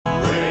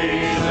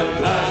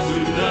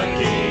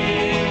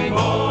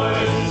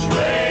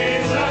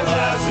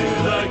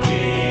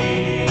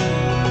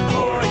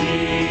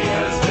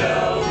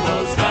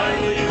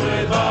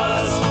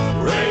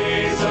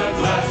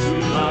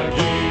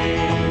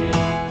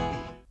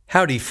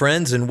Howdy,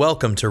 friends, and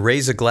welcome to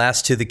Raise a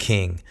Glass to the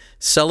King,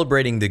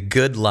 celebrating the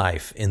good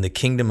life in the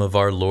kingdom of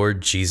our Lord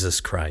Jesus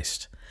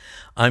Christ.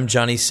 I'm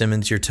Johnny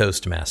Simmons, your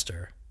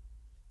Toastmaster.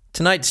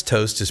 Tonight's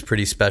toast is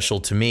pretty special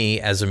to me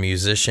as a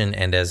musician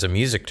and as a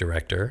music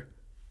director,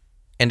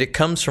 and it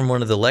comes from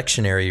one of the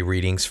lectionary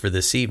readings for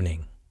this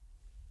evening,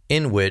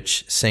 in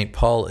which St.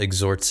 Paul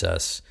exhorts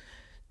us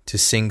to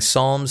sing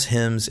psalms,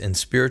 hymns, and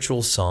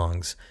spiritual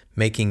songs,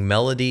 making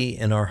melody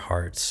in our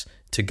hearts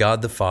to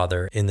God the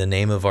Father in the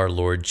name of our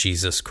Lord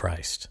Jesus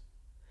Christ.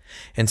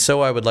 And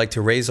so I would like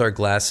to raise our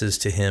glasses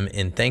to Him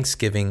in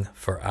thanksgiving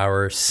for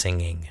our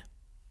singing.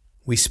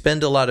 We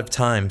spend a lot of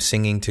time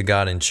singing to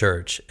God in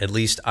church, at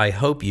least I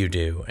hope you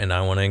do, and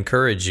I want to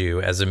encourage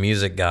you as a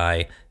music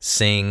guy,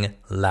 sing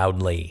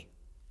loudly.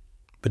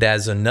 But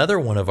as another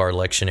one of our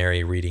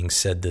lectionary readings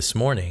said this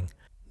morning,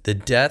 the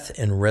death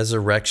and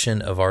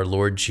resurrection of our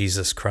Lord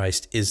Jesus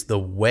Christ is the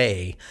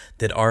way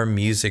that our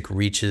music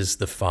reaches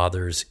the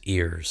Father's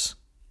ears.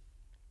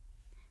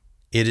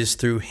 It is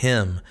through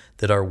Him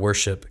that our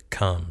worship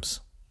comes.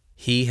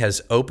 He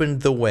has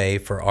opened the way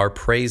for our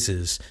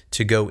praises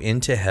to go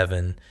into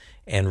heaven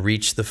and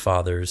reach the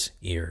Father's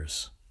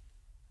ears.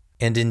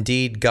 And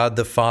indeed, God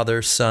the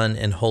Father, Son,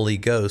 and Holy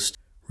Ghost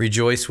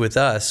rejoice with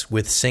us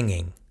with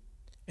singing.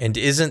 And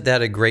isn't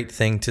that a great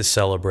thing to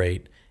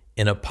celebrate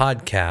in a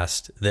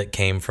podcast that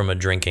came from a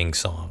drinking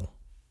song?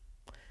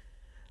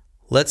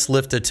 Let's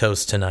lift a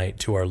toast tonight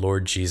to our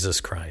Lord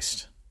Jesus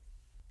Christ.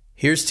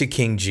 Here's to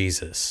King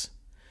Jesus,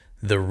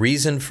 the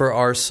reason for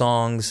our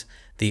songs,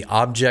 the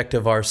object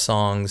of our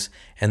songs,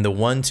 and the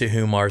one to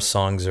whom our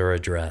songs are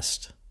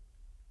addressed.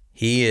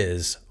 He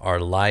is our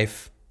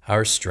life,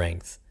 our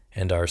strength,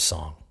 and our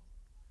song.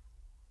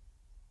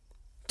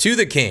 To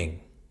the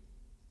King.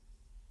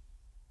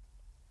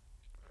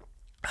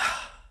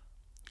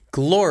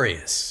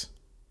 Glorious.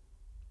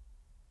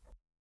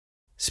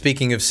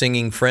 Speaking of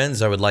singing,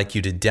 friends, I would like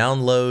you to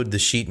download the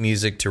sheet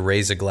music to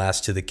Raise a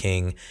Glass to the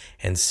King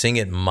and sing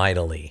it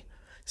mightily.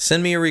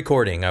 Send me a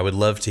recording. I would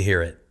love to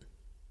hear it.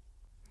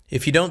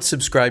 If you don't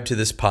subscribe to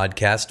this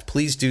podcast,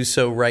 please do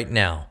so right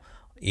now,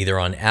 either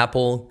on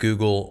Apple,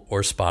 Google,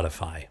 or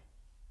Spotify.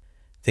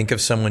 Think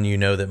of someone you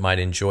know that might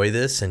enjoy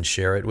this and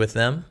share it with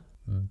them.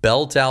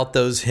 Belt out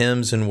those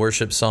hymns and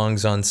worship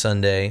songs on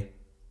Sunday.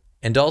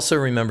 And also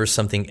remember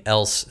something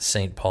else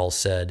St. Paul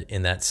said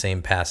in that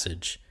same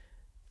passage.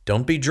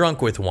 Don't be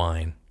drunk with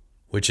wine,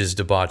 which is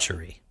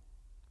debauchery.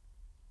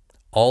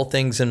 All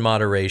things in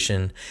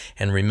moderation,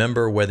 and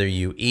remember, whether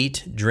you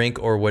eat, drink,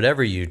 or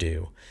whatever you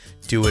do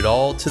it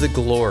all to the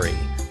glory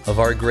of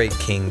our great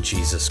King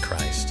Jesus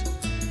Christ.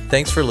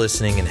 Thanks for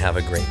listening and have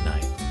a great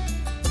night.